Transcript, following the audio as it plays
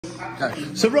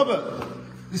Okay. So Robert,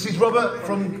 this is Robert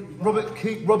from Rob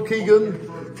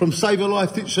Keegan from Save a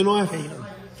Life, Ditch a Knife.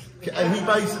 And he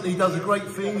basically does a great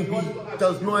thing. He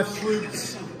does knife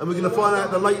swoops, and we're going to find out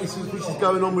the latest which is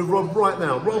going on with Rob right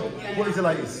now. Rob, what is the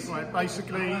latest? Right,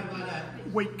 basically,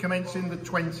 week commencing the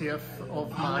 20th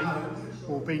of May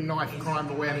will be Knife Crime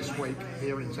Awareness Week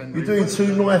here in Tenby. You're doing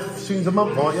 2 knife swings a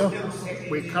month, aren't you?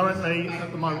 We're currently,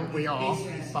 at the moment we are,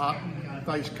 but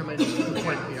they commence the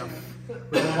 20th.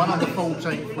 We've got one on the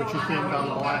 14th, which is being done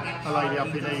by a lady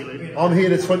up in Ealing. I'm here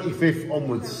the 25th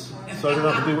onwards, so then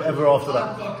I can do whatever after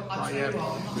that. Right, yeah.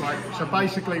 Right. So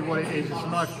basically what it is, it's a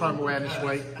Knife Crime Awareness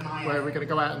Week, where we're going to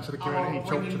go out into the community,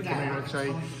 talk to the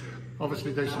community,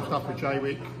 obviously do some stuff with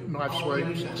Jaywick, knife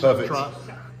swoops, etc.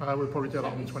 Perfect. We'll probably do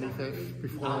that on the 25th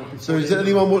before So is there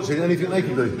anyone watching, anything they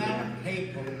can do?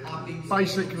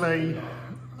 Basically,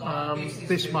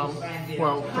 this month,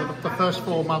 well, the first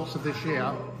 4 months of this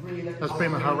year has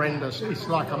been horrendous. It's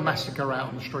like a massacre out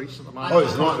on the streets at the moment. Oh,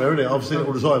 it's a nightmare, isn't it? I've seen it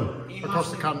all the time. Across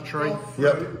the country.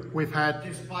 Yep. We've had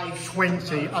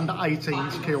 20 under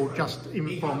 18s killed just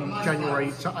from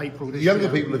January to April this year. The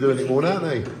younger people are doing it more now, aren't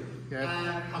they?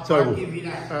 Yeah. Terrible.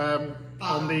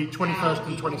 On the 21st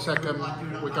and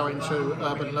 22nd, we're going to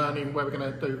Urban Learning, where we're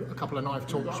going to do a couple of knife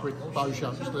talks with those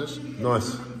youngsters.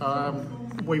 Nice.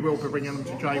 We will be bringing them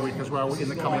to Jaywick as well in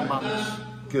the coming months.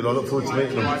 Good, I look forward to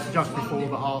meeting them. Like just before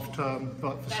the half term,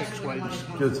 but for 6 weeks.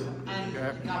 Good.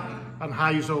 Yeah. And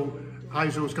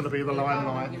Hazel's going to be the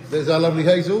limelight. There's our lovely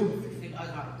Hazel. Hazel's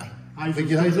Thank you, going to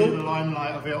be Hazel. the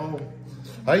limelight of it all.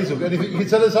 Hazel, anything you can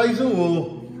tell us, Hazel?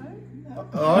 Or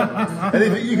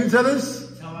anything you can tell us?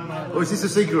 Or is this a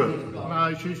secret?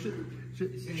 No, she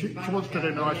wants to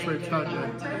do knife swoops, don't you?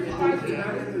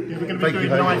 Yeah. We're going to be doing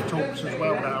knife talks as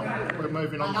well now. We're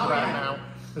moving on to that now.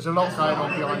 There's a lot going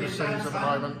on behind the scenes at the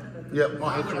moment. Yep.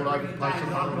 My head's all over the place at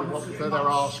the moment with what they're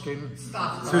asking.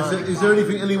 So is there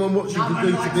anything anyone watching can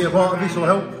do to be a part of this or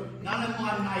help?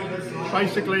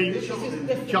 Basically,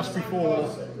 just before,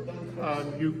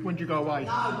 when do you go away?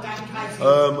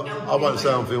 I won't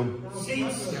say on film.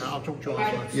 Yeah, I'll talk to you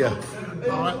after. Yeah.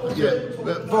 All right? Yeah.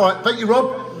 All right, thank you,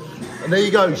 Rob. And there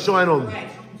you go, shine on.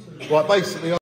 Right, basically...